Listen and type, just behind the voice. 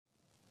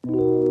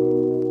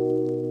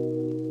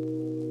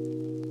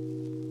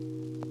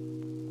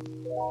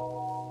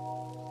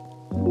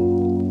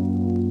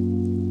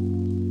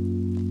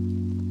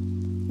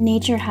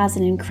Nature has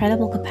an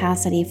incredible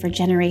capacity for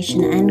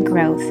generation and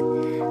growth,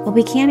 but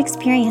we can't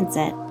experience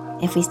it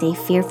if we stay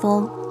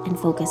fearful and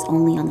focus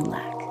only on the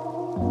lack.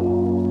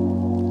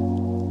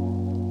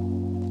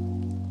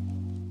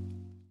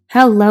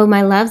 Hello,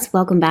 my loves.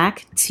 Welcome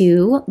back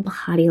to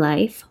Body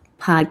Life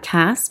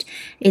podcast.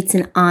 It's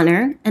an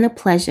honor and a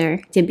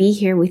pleasure to be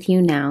here with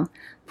you now,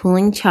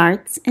 pulling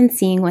charts and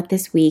seeing what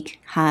this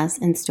week has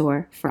in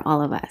store for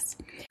all of us.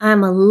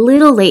 I'm a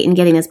little late in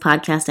getting this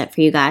podcast up for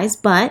you guys,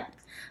 but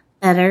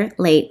better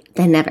late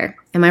than never.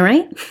 Am I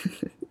right?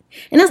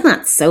 And it's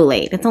not so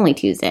late. It's only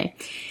Tuesday.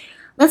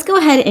 Let's go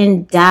ahead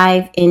and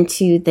dive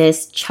into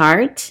this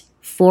chart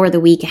for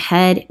the week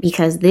ahead,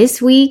 because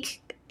this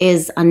week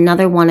is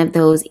another one of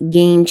those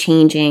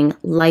game-changing,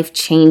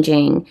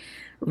 life-changing,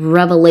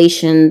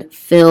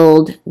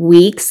 revelation-filled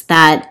weeks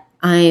that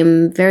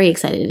I'm very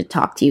excited to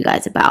talk to you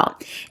guys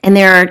about. And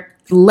there are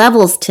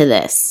levels to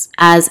this,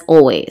 as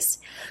always.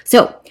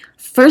 So,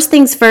 first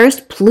things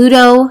first,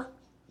 Pluto,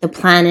 the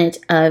planet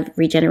of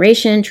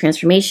regeneration,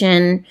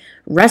 transformation,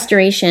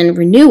 restoration,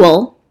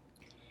 renewal,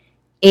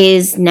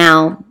 is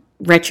now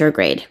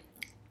retrograde.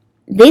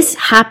 This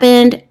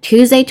happened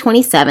Tuesday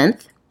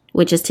 27th,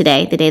 which is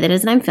today, the day that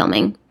is that I'm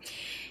filming.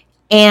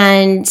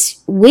 And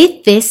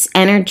with this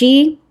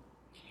energy,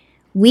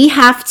 we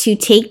have to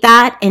take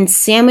that and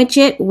sandwich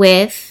it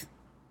with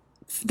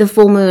the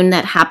full moon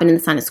that happened in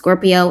the sign of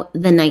Scorpio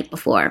the night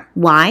before.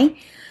 Why?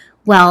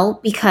 Well,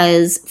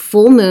 because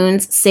full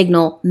moons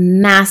signal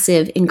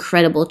massive,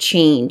 incredible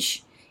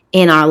change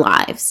in our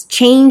lives.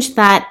 Change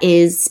that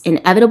is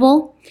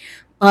inevitable,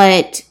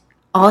 but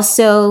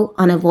also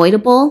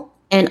unavoidable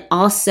and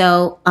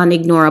also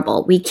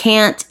unignorable. We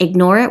can't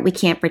ignore it. We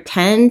can't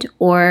pretend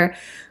or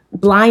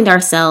blind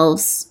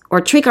ourselves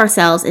or trick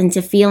ourselves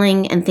into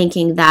feeling and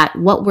thinking that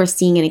what we're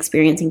seeing and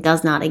experiencing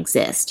does not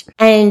exist.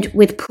 And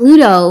with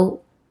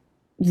Pluto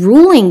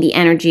ruling the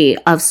energy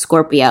of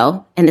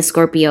Scorpio and the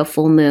Scorpio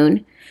full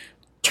moon,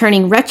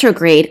 turning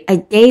retrograde a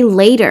day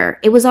later,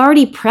 it was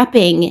already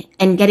prepping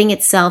and getting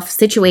itself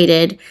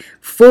situated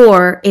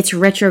for its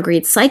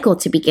retrograde cycle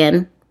to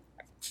begin.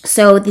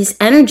 So this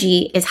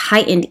energy is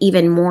heightened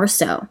even more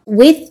so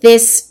with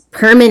this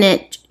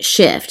permanent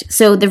shift.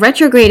 So the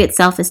retrograde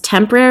itself is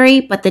temporary,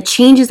 but the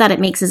changes that it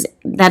makes is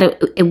that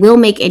it will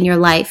make in your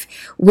life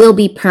will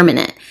be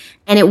permanent.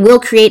 And it will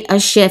create a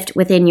shift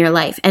within your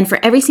life. And for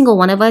every single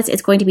one of us,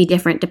 it's going to be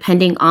different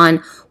depending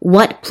on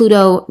what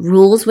Pluto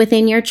rules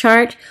within your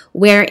chart,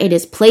 where it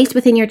is placed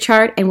within your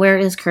chart, and where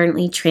it is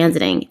currently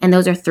transiting. And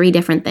those are three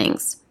different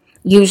things.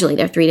 Usually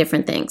they're three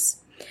different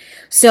things.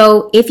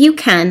 So if you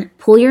can,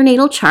 pull your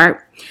natal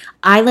chart.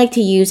 I like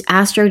to use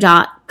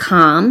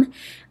astro.com,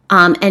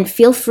 and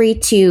feel free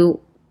to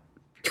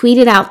tweet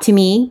it out to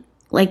me,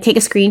 like take a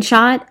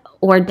screenshot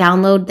or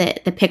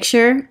download the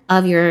picture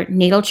of your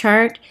natal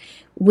chart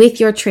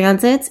with your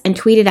transits and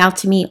tweet it out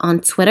to me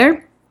on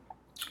Twitter,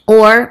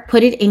 or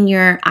put it in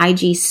your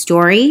IG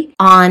story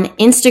on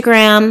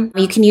Instagram.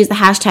 You can use the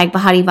hashtag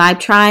Bahati Vibe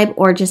Tribe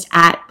or just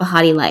at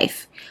Bahati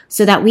Life,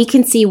 so that we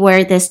can see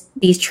where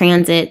these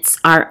transits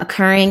are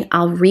occurring.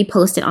 I'll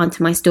repost it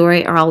onto my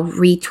story, or I'll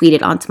retweet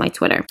it onto my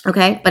Twitter.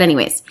 Okay? But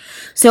anyways,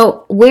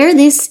 so where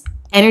this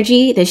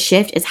energy, this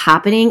shift is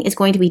happening is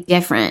going to be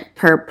different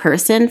per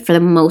person for the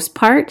most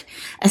part,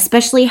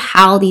 especially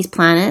how these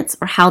planets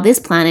or how this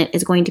planet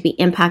is going to be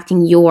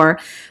impacting your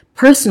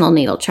personal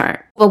natal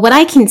chart. But what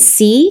I can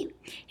see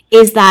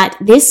is that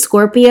this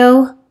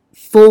Scorpio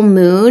full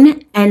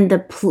moon and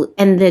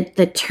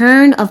the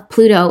turn of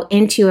Pluto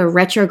into a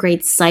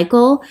retrograde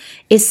cycle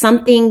is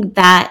something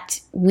that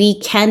we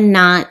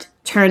cannot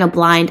turn a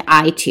blind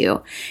eye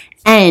to.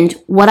 And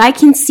what I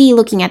can see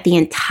looking at the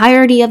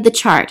entirety of the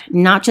chart,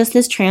 not just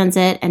this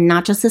transit and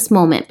not just this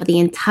moment, but the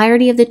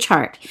entirety of the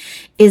chart,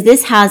 is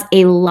this has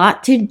a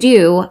lot to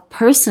do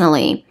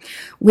personally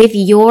with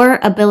your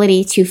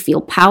ability to feel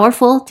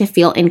powerful, to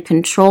feel in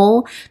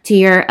control, to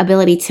your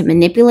ability to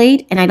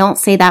manipulate. And I don't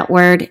say that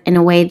word in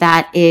a way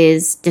that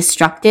is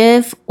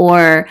destructive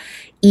or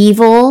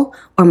evil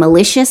or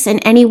malicious in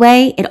any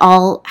way. It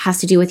all has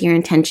to do with your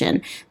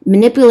intention.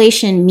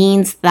 Manipulation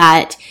means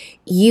that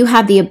you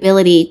have the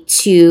ability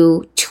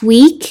to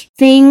tweak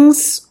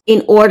things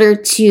in order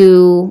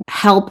to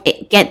help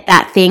it get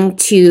that thing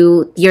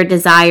to your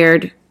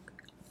desired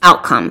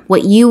outcome,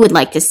 what you would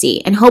like to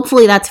see. And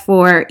hopefully that's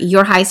for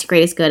your highest and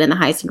greatest good and the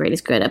highest and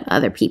greatest good of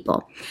other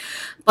people.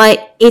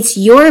 But it's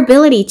your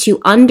ability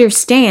to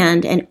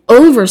understand and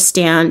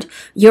overstand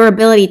your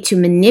ability to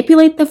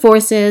manipulate the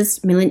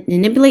forces,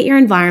 manipulate your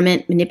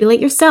environment, manipulate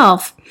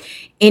yourself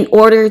in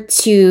order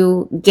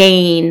to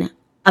gain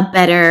a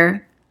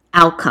better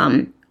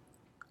outcome,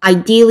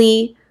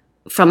 ideally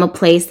from a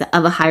place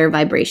of a higher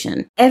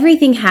vibration.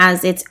 Everything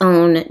has its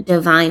own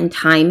divine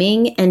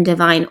timing and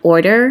divine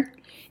order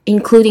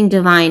including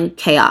divine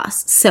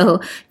chaos. So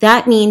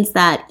that means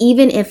that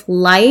even if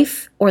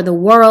life or the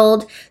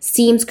world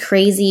seems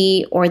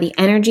crazy, or the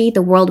energy,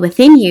 the world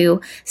within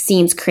you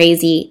seems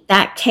crazy,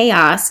 that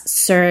chaos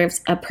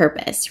serves a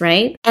purpose,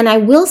 right? And I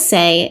will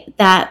say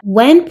that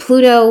when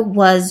Pluto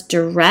was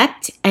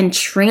direct and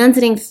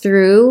transiting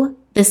through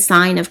the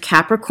sign of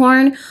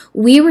Capricorn,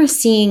 we were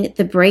seeing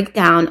the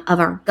breakdown of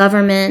our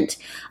government,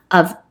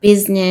 of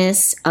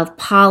business, of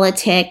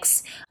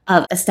politics,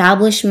 of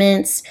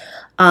establishments,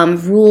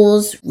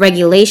 rules,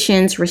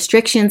 regulations,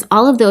 restrictions.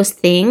 All of those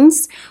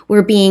things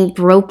were being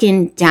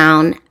broken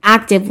down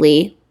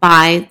actively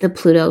by the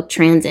Pluto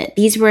transit.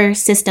 These were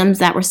systems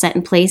that were set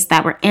in place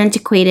that were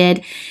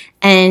antiquated,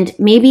 and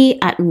maybe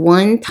at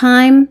one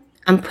time,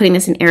 I'm putting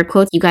this in air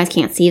quotes, you guys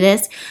can't see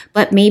this,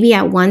 but maybe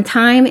at one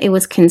time it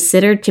was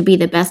considered to be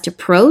the best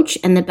approach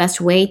and the best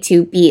way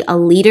to be a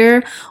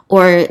leader,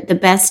 or the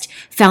best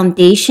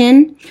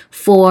foundation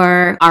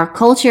for our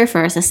culture, for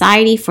our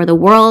society, for the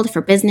world,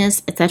 for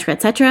business, etc.,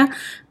 etc.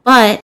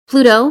 But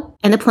Pluto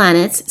and the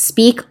planets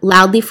speak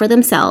loudly for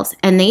themselves,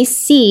 and they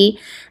see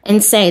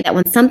and say that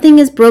when something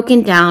is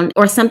broken down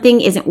or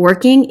something isn't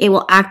working, it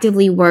will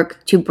actively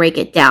work to break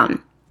it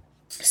down.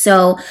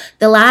 So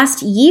the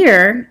last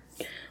year,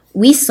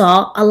 we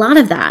saw a lot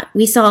of that.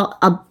 We saw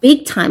a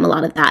big time a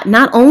lot of that,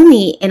 not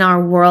only in our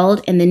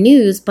world and the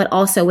news, but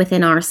also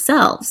within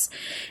ourselves.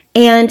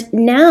 And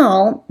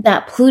now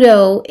that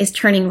Pluto is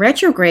turning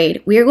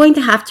retrograde, we are going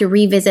to have to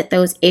revisit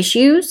those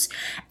issues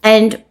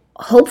and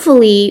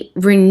hopefully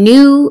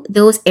renew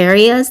those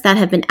areas that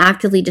have been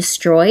actively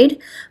destroyed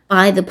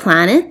by the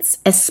planets,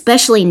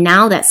 especially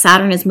now that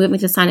Saturn is moving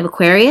to the sign of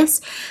Aquarius.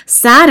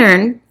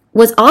 Saturn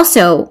was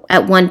also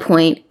at one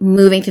point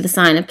moving to the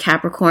sign of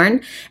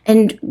Capricorn,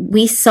 and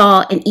we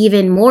saw an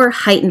even more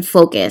heightened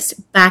focus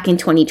back in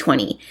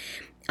 2020.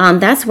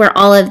 That's where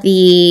all of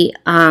the,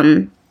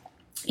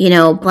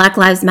 Black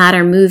Lives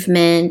Matter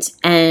movement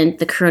and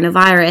the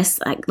coronavirus,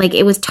 like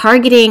it was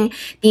targeting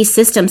these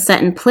systems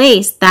set in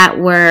place that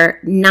were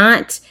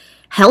not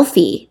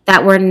healthy,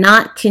 that were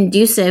not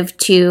conducive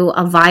to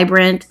a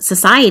vibrant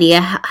society,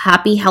 a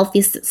happy,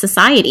 healthy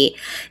society.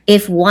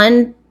 If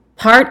one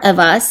part of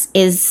us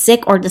is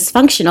sick or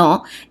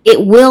dysfunctional,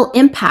 it will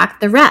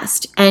impact the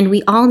rest. And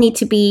we all need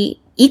to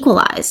be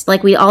equalized.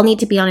 Like, we all need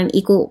to be on an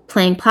equal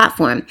playing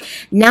platform.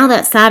 Now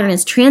that Saturn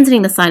is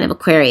transiting the sign of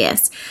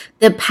Aquarius,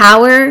 the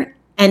power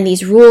and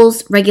these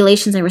rules,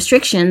 regulations, and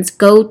restrictions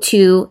go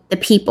to the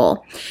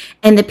people.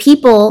 And the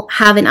people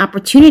have an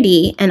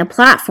opportunity and a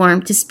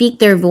platform to speak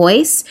their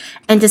voice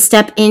and to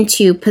step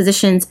into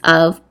positions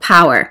of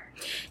power.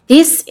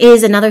 This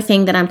is another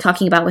thing that I'm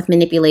talking about with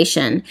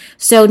manipulation.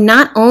 So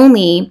not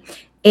only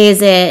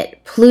is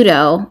it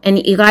Pluto,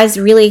 and you guys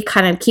really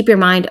kind of keep your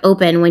mind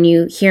open when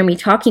you hear me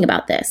talking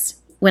about this,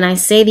 when I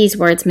say these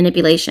words,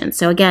 manipulation.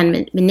 So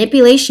again,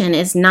 manipulation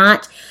is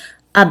not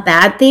a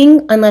bad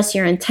thing unless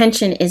your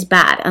intention is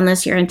bad,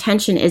 unless your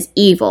intention is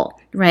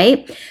evil,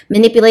 right?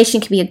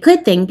 Manipulation can be a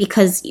good thing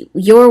because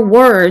your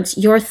words,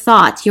 your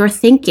thoughts, your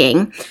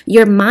thinking,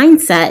 your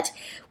mindset,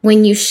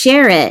 when you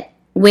share it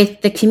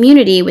with the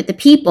community, with the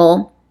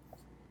people,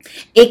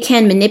 it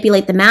can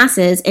manipulate the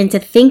masses into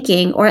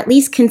thinking, or at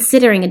least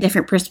considering, a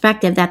different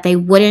perspective that they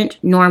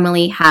wouldn't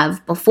normally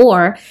have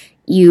before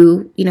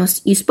you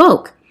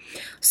spoke.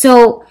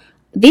 So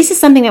this is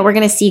something that we're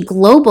going to see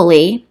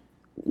globally,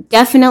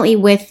 definitely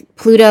with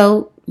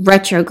Pluto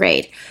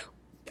retrograde.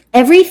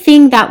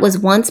 Everything that was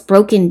once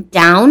broken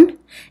down,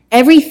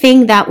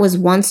 everything that was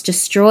once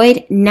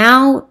destroyed,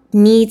 now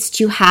needs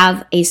to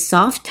have a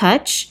soft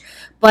touch,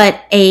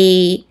 but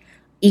a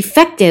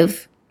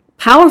effective,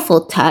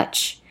 powerful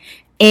touch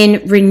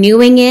in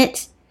renewing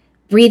it,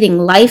 breathing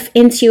life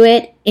into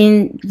it,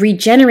 in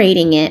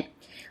regenerating it,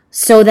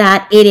 so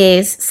that it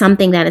is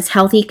something that is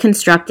healthy,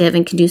 constructive,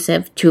 and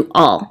conducive to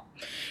all.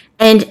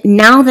 And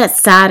now that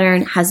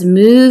Saturn has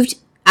moved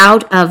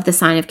out of the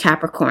sign of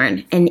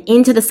Capricorn and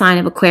into the sign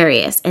of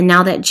Aquarius, and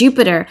now that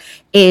Jupiter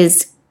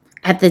is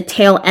at the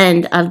tail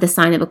end of the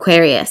sign of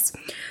Aquarius,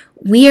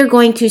 we are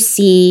going to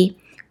see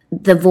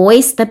the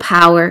voice, the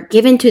power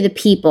given to the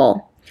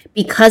people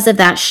because of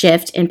that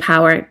shift in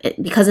power,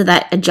 because of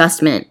that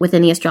adjustment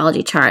within the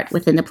astrology chart,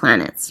 within the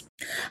planets.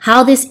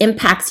 How this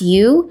impacts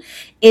you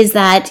is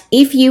that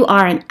if you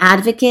are an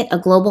advocate, a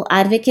global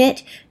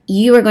advocate,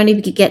 you are going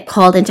to get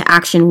called into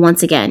action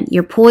once again.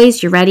 You're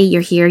poised, you're ready,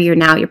 you're here, you're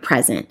now, you're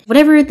present.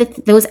 Whatever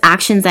those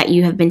actions that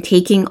you have been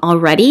taking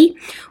already,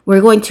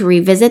 we're going to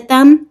revisit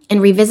them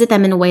and revisit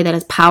them in a way that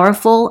is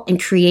powerful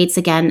and creates,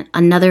 again,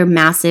 another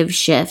massive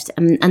shift,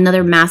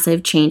 another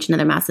massive change,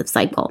 another massive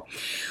cycle.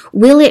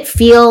 Will it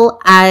feel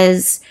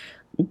as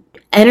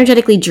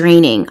energetically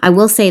draining? I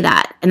will say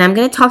that. And I'm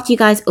going to talk to you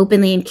guys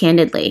openly and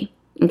candidly.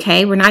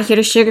 Okay? We're not here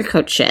to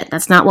sugarcoat shit.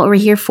 That's not what we're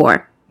here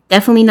for.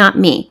 Definitely not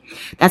me.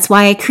 That's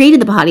why I created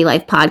the Body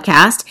Life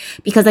podcast,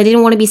 because I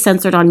didn't want to be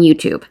censored on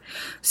YouTube.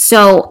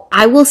 So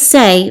I will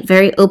say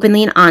very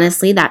openly and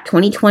honestly that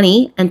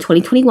 2020 and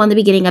 2021, the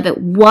beginning of it,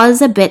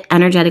 was a bit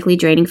energetically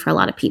draining for a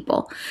lot of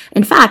people.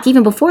 In fact,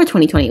 even before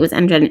 2020, it was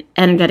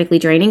energetically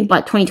draining,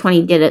 but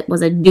 2020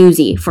 was a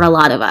doozy for a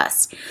lot of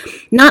us.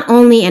 Not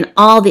only in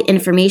all the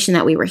information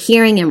that we were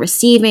hearing and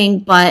receiving,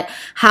 but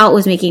how it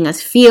was making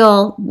us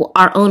feel,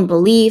 our own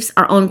beliefs,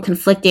 our own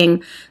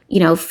conflicting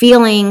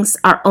feelings,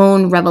 our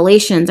own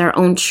revelations, our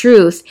own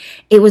truth.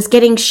 It was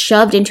getting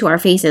shoved into our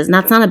faces, and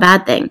that's not a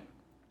bad thing.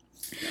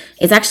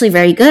 It's actually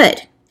very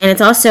good. And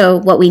it's also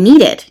what we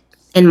needed,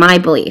 in my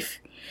belief.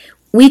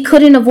 We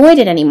couldn't avoid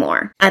it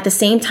anymore. At the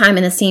same time,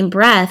 in the same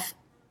breath,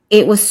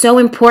 it was so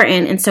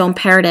important and so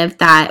imperative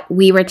that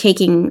we were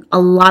taking a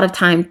lot of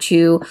time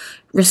to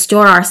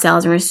restore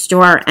ourselves and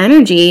restore our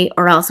energy,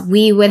 or else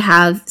we would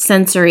have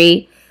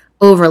sensory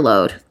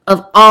overload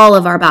of all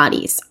of our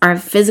bodies, our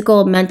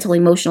physical, mental,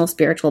 emotional,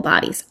 spiritual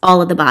bodies,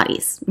 all of the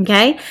bodies,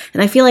 okay?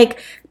 And I feel like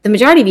the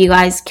majority of you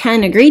guys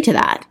can agree to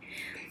that.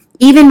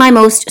 Even my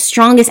most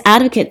strongest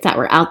advocates that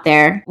were out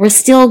there were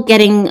still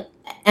getting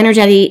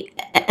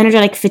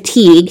energetic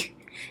fatigue.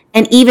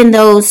 And even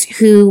those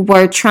who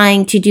were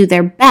trying to do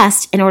their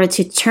best in order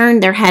to turn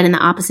their head in the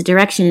opposite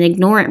direction and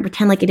ignore it and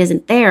pretend like it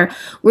isn't there,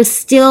 were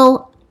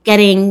still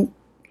getting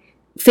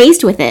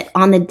faced with it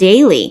on the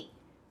daily.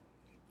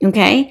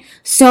 Okay,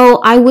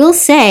 so I will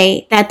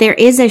say that there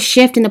is a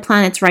shift in the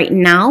planets right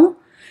now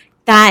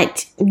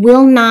that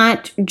will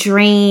not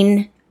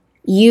drain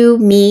you,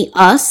 me,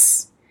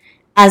 us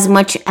as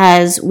much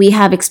as we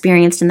have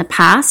experienced in the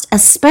past,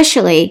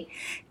 especially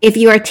if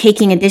you are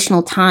taking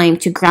additional time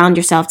to ground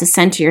yourself, to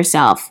center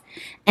yourself,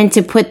 and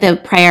to put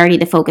the priority,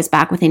 the focus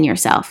back within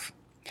yourself.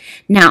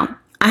 Now,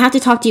 I have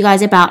to talk to you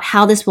guys about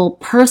how this will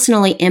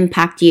personally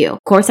impact you.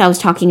 Of course, I was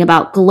talking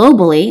about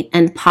globally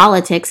and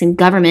politics and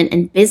government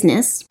and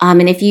business.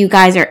 And if you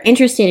guys are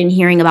interested in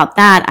hearing about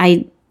that,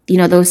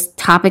 those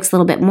topics a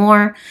little bit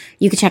more,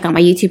 you can check out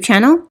my YouTube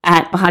channel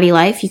at Body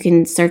Life. You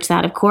can search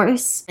that, of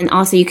course. And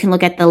also you can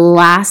look at the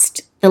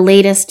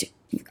latest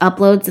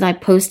uploads that I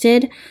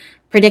posted,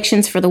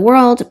 predictions for the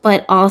world,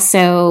 but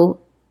also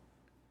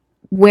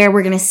where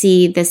we're going to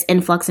see this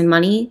influx in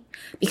money,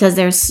 because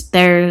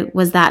there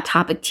was that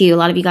topic too. A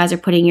lot of you guys are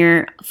putting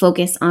your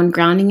focus on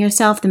grounding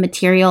yourself, the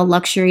material,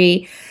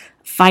 luxury,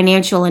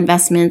 financial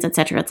investments,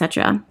 etc.,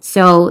 etc.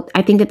 So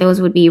I think that those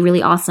would be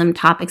really awesome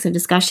topics of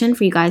discussion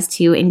for you guys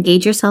to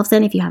engage yourselves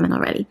in if you haven't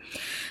already.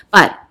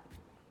 But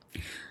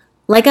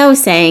like I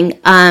was saying,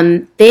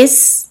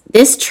 this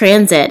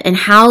transit and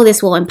how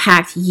this will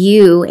impact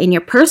you in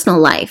your personal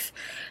life,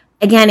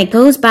 again, it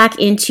goes back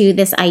into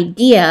this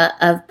idea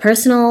of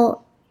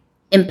personal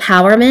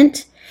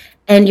empowerment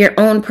and your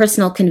own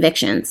personal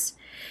convictions.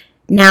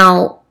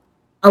 Now,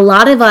 a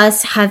lot of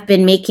us have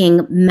been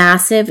making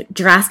massive,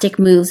 drastic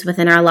moves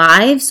within our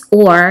lives,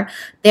 or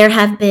there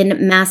have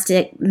been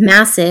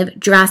massive,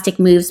 drastic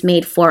moves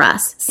made for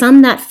us.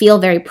 Some that feel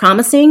very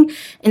promising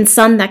and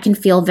some that can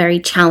feel very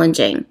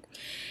challenging.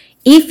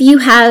 If you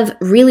have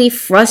really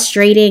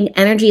frustrating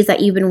energies that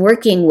you've been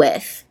working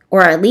with,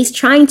 or at least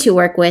trying to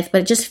work with,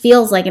 but it just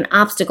feels like an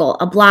obstacle,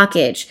 a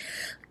blockage,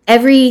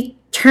 every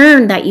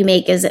turn that you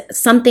make is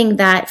something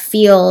that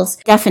feels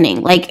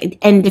deafening,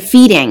 and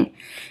defeating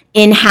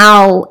in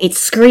how it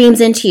screams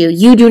into you,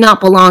 you do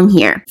not belong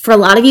here. For a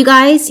lot of you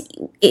guys,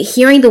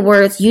 hearing the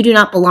words, you do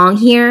not belong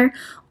here,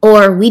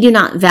 or we do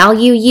not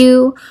value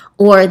you,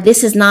 or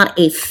this is not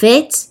a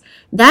fit,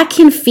 that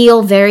can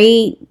feel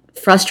very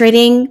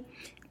frustrating,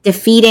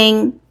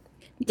 defeating,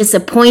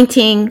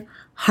 disappointing,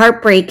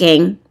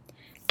 heartbreaking,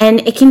 and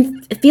it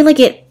can feel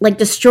like it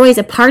destroys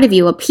a part of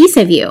you, a piece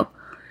of you.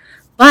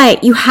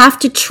 But you have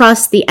to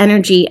trust the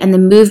energy and the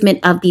movement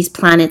of these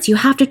planets. You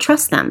have to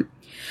trust them.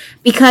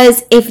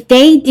 Because if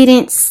they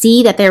didn't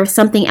see that there was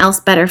something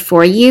else better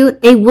for you,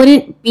 they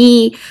wouldn't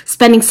be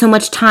spending so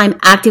much time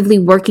actively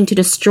working to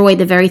destroy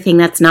the very thing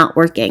that's not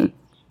working.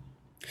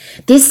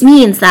 This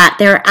means that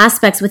there are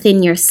aspects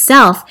within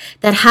yourself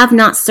that have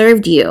not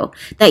served you,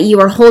 that you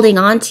are holding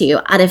on to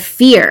out of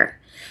fear,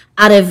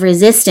 out of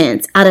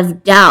resistance, out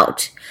of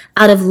doubt,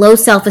 out of low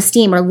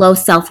self-esteem or low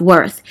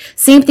self-worth.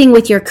 Same thing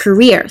with your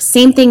career.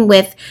 Same thing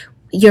with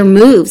your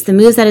moves, the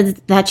moves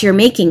that you're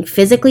making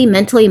physically,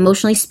 mentally,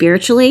 emotionally,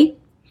 spiritually.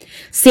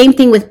 Same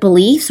thing with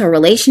beliefs or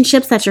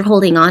relationships that you're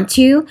holding on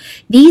to.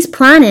 These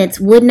planets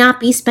would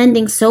not be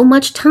spending so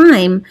much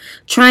time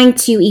trying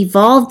to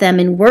evolve them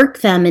and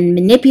work them and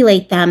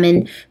manipulate them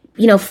and,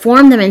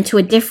 form them into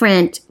a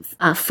different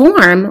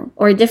form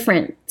or a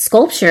different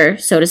sculpture,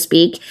 so to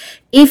speak,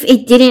 if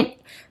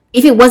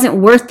it wasn't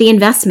worth the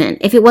investment,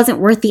 if it wasn't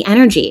worth the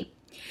energy.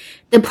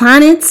 The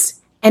planets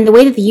and the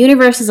way that the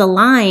universe is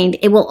aligned,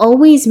 it will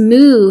always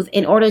move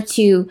in order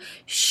to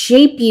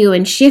shape you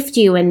and shift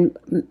you and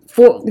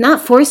not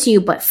force you,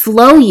 but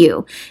flow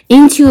you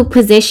into a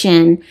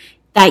position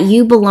that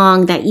you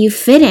belong, that you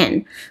fit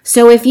in.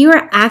 So if you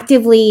are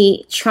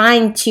actively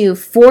trying to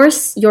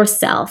force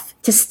yourself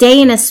to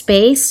stay in a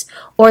space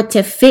or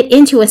to fit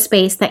into a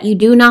space that you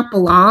do not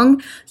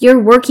belong, you're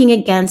working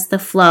against the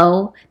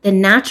flow, the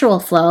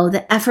natural flow,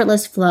 the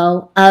effortless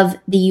flow of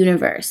the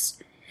universe.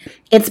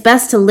 It's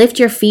best to lift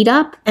your feet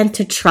up and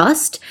to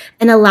trust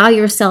and allow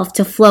yourself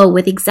to flow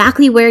with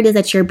exactly where it is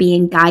that you're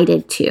being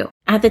guided to.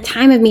 At the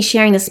time of me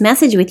sharing this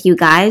message with you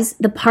guys,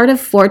 the part of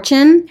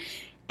fortune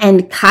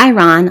and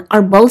Chiron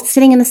are both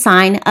sitting in the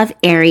sign of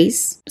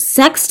Aries,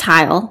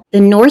 sextile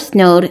the North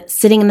Node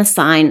sitting in the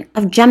sign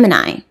of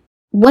Gemini.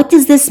 What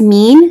does this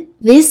mean?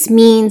 This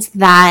means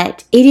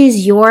that it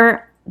is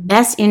your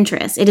best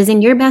interest, it is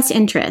in your best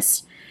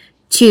interest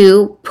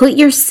to put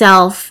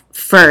yourself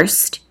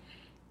first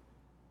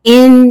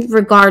in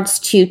regards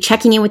to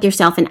checking in with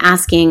yourself and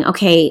asking,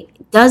 okay,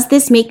 does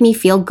this make me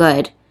feel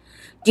good?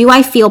 Do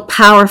I feel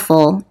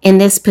powerful in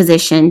this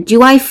position?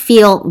 Do I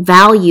feel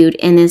valued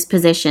in this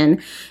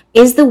position?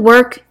 Is the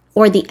work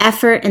or the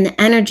effort and the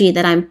energy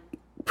that I'm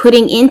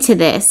putting into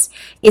this,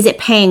 is it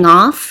paying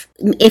off?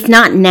 If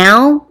not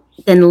now,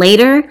 then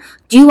later.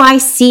 Do I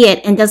see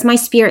it, and does my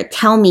spirit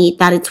tell me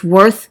that it's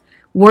worth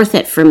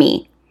it for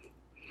me?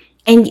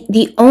 And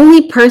the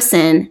only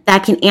person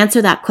that can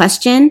answer that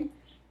question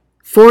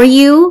for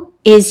you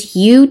is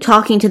you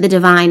talking to the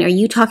divine, or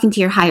you talking to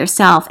your higher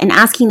self and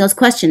asking those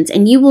questions.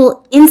 And you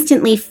will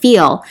instantly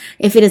feel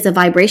if it is a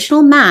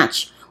vibrational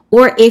match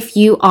or if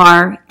you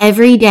are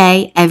every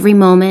day, every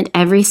moment,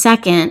 every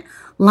second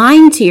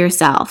lying to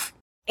yourself.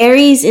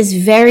 Aries is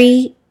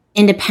very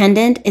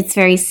independent. It's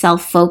very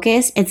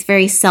self-focused. It's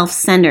very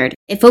self-centered.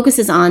 It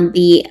focuses on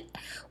the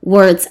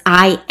words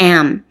I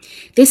am.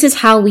 This is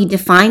how we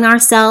define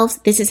ourselves.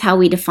 This is how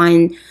we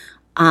define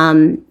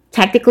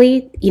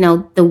technically,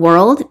 the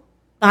world,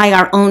 by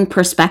our own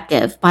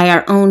perspective, by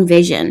our own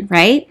vision,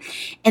 right?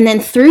 And then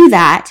through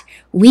that,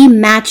 we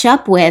match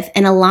up with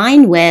and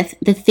align with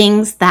the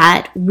things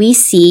that we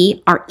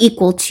see are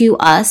equal to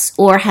us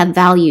or have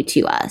value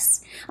to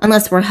us,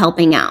 unless we're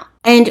helping out.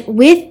 And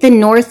with the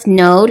North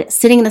Node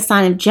sitting in the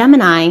sign of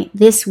Gemini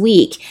this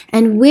week,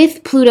 and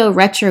with Pluto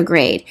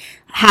retrograde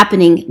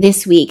happening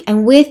this week,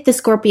 and with the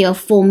Scorpio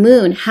full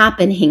moon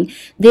happening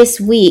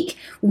this week,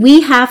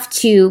 we have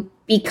to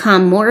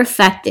become more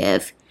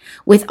effective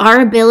with our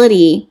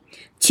ability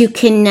to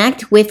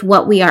connect with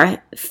what we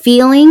are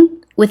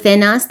feeling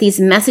within us, these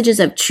messages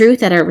of truth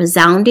that are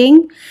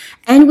resounding,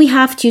 and we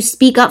have to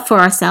speak up for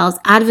ourselves,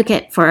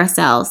 advocate for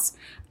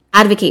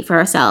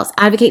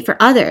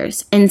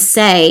others, and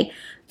say,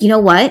 you know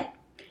what?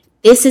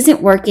 This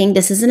isn't working.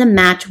 This isn't a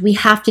match. We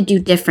have to do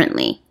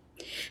differently.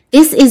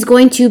 This is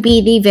going to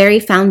be the very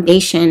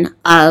foundation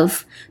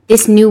of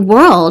this new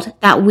world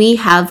that we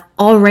have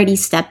already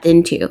stepped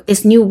into,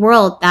 this new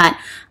world that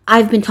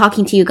I've been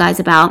talking to you guys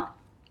about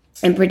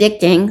and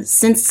predicting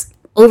since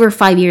over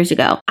 5 years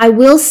ago. I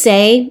will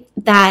say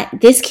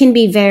that this can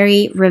be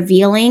very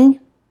revealing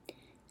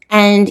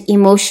and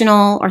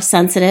emotional or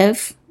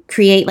sensitive,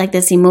 create like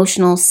this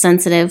emotional,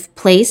 sensitive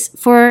place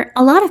for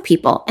a lot of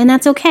people, and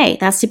that's okay.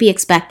 That's to be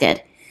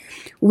expected.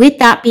 With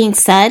that being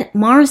said,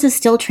 Mars is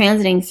still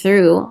transiting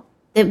through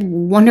the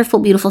wonderful,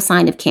 beautiful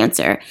sign of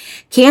Cancer.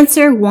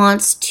 Cancer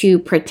wants to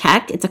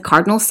protect. It's a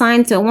cardinal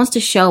sign, so it wants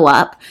to show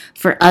up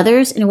for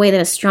others in a way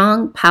that is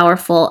strong,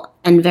 powerful,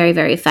 and very,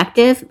 very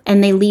effective,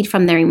 and they lead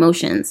from their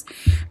emotions.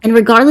 And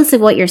regardless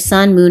of what your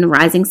sun, moon,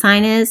 rising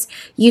sign is,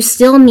 you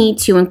still need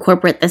to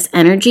incorporate this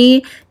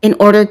energy in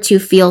order to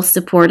feel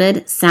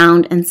supported,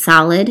 sound, and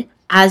solid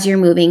as you're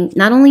moving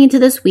not only into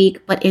this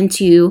week, but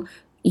into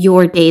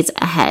your days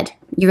ahead,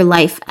 your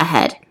life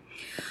ahead.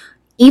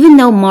 Even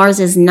though Mars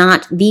is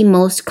not the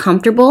most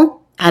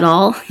comfortable at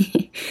all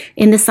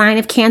in the sign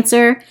of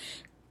Cancer,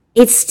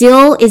 it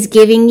still is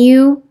giving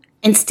you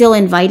and still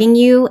inviting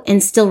you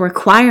and still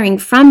requiring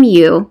from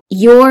you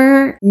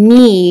your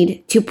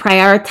need to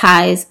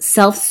prioritize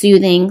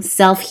self-soothing,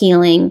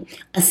 self-healing,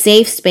 a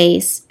safe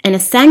space, and a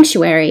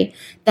sanctuary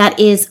that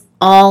is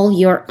all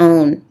your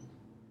own.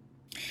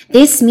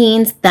 This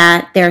means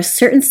that there are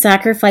certain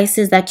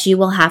sacrifices that you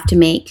will have to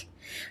make.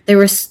 There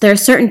are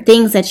certain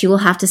things that you will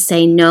have to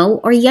say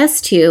no or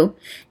yes to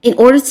in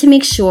order to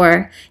make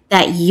sure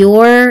that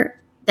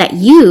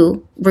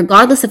you,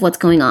 regardless of what's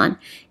going on,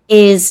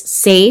 is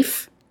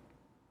safe,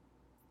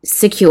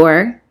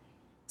 secure,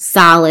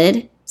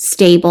 solid,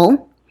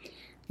 stable,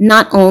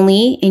 not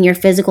only in your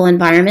physical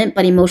environment,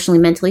 but emotionally,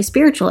 mentally,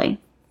 spiritually.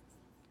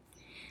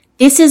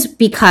 This is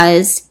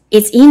because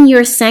it's in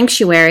your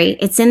sanctuary,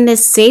 it's in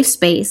this safe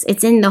space,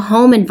 it's in the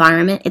home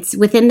environment, it's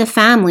within the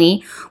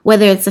family,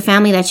 whether it's the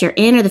family that you're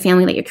in or the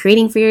family that you're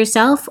creating for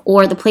yourself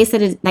or the place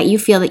that you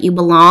feel that you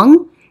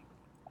belong,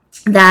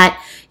 that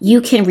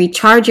you can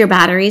recharge your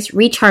batteries,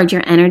 recharge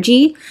your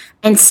energy,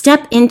 and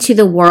step into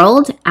the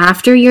world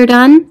after you're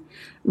done,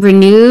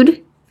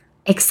 renewed,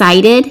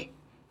 excited,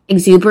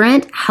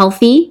 exuberant,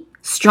 healthy,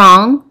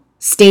 strong,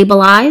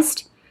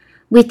 stabilized.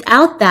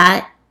 Without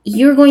that,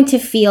 you're going to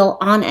feel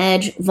on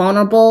edge,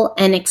 vulnerable,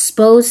 and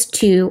exposed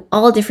to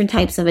all different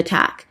types of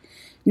attack.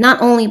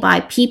 not only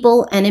by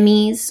people,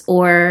 enemies,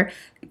 or,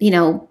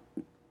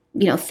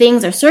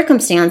 things or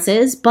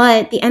circumstances,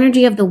 but the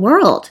energy of the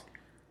world.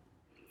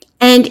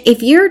 And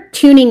if you're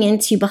tuning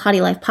into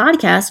Bahati Life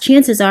Podcast,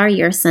 chances are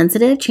you're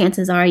sensitive.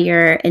 Chances are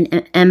you're an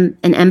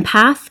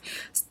empath.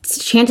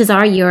 Chances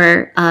are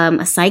you're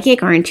a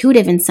psychic or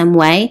intuitive in some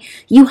way.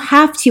 You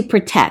have to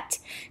protect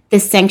the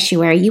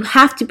sanctuary. You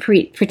have to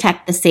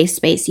protect the safe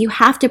space. You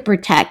have to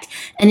protect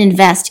and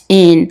invest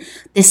in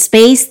the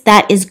space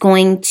that is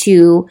going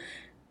to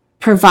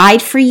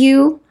provide for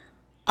you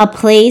a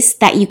place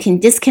that you can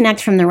disconnect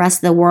from the rest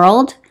of the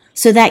world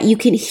so that you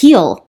can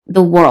heal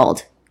the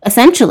world,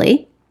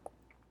 essentially.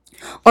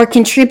 Or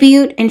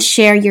contribute and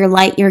share your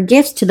light, your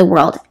gifts to the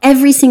world.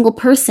 Every single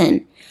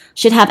person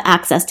should have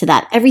access to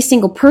that. Every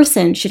single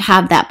person should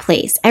have that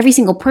place. Every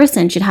single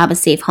person should have a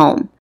safe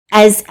home.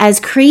 As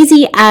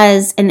crazy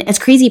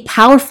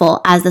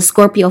powerful as the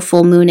Scorpio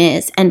full moon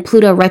is, and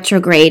Pluto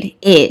retrograde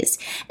is,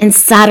 and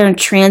Saturn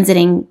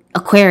transiting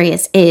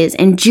Aquarius is,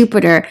 and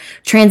Jupiter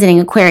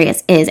transiting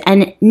Aquarius is,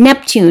 and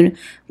Neptune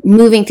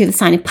moving through the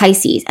sign of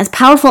Pisces, as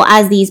powerful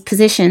as these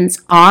positions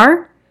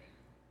are,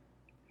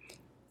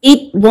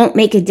 it won't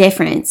make a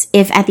difference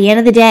if at the end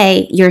of the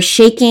day, you're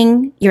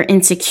shaking, you're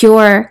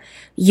insecure,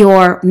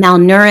 you're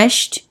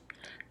malnourished,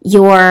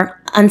 you're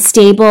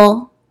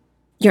unstable,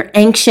 you're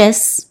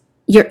anxious,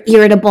 you're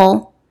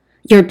irritable,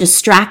 you're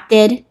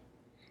distracted.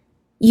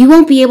 You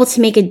won't be able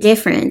to make a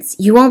difference.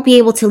 You won't be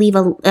able to leave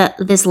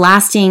this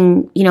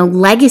lasting,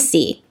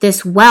 legacy,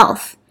 this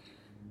wealth.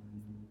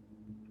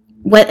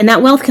 And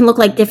that wealth can look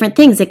like different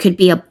things. It could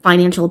be a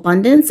financial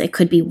abundance. It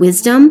could be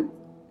wisdom,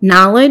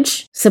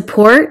 knowledge,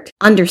 support,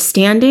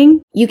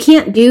 understanding. You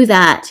can't do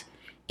that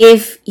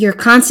if you're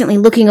constantly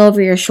looking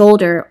over your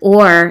shoulder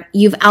or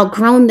you've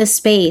outgrown the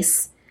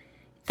space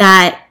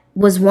that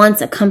was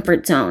once a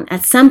comfort zone.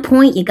 At some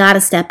point, you got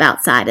to step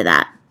outside of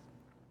that.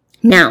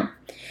 Now,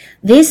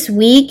 this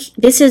week,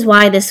 this is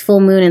why this full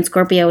moon in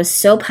Scorpio is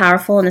so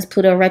powerful and this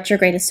Pluto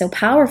retrograde is so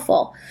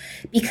powerful,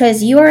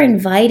 because you are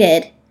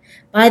invited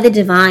by the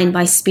divine,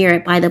 by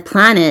spirit, by the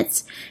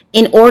planets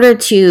in order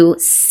to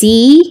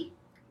see,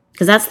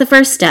 because that's the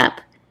first step.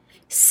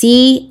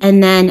 See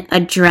and then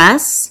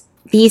address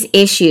these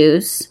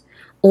issues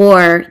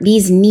or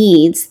these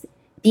needs,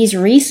 these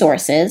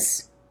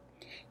resources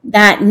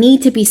that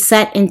need to be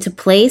set into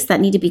place, that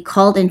need to be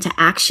called into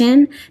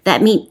action,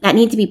 that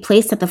need to be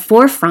placed at the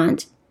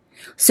forefront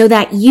so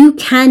that you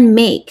can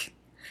make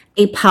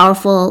a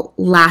powerful,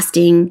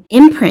 lasting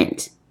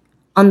imprint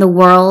on the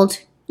world,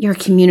 your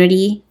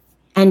community,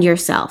 and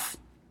yourself.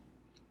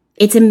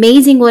 It's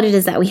amazing what it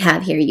is that we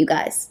have here, you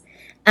guys.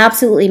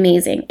 Absolutely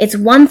amazing. It's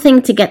one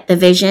thing to get the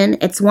vision.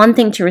 It's one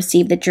thing to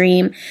receive the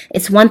dream.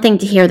 It's one thing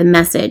to hear the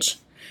message.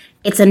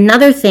 It's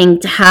another thing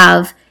to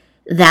have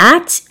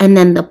that and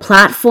then the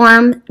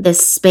platform, the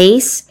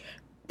space,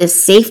 the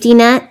safety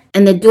net,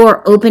 and the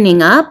door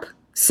opening up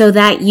so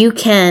that you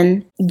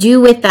can do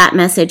with that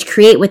message,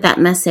 create with that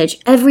message,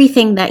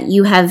 everything that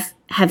you have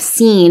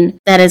seen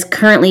that is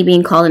currently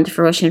being called into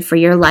fruition for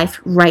your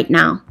life right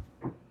now.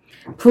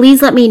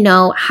 Please let me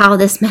know how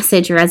this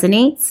message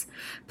resonates.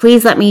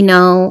 Please let me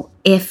know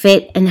if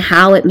it and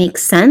how it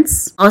makes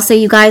sense. Also,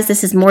 you guys,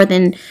 this is more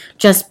than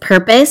just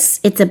purpose.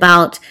 It's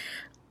about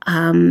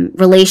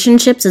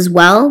relationships as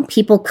well.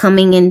 People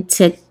coming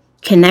into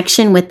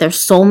connection with their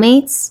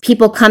soulmates.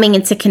 People coming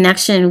into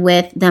connection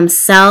with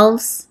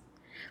themselves.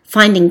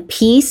 Finding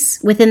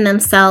peace within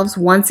themselves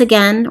once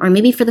again, or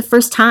maybe for the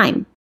first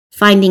time.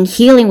 Finding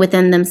healing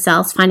within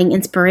themselves. Finding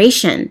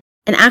inspiration.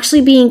 And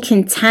actually being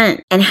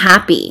content and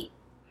happy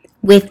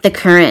with the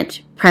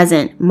current,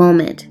 present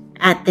moment.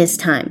 At this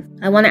time,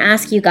 I want to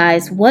ask you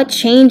guys, what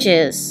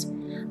changes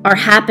are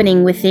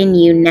happening within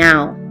you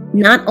now?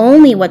 Not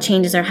only what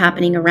changes are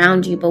happening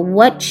around you, but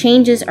what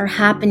changes are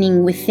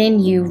happening within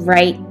you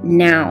right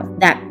now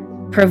that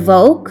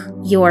provoke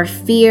your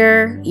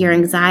fear, your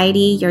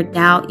anxiety, your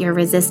doubt, your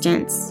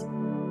resistance.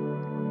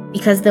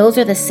 Because those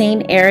are the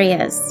same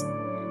areas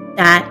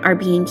that are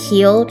being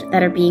healed,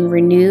 that are being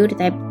renewed,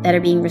 that are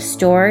being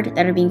restored,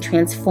 that are being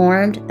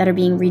transformed, that are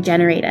being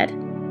regenerated.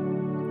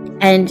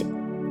 And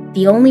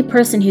the only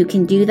person who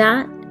can do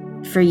that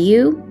for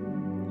you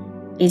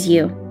is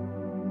you.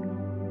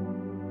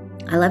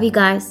 I love you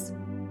guys.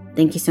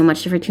 Thank you so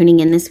much for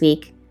tuning in this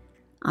week.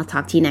 I'll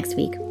talk to you next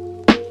week.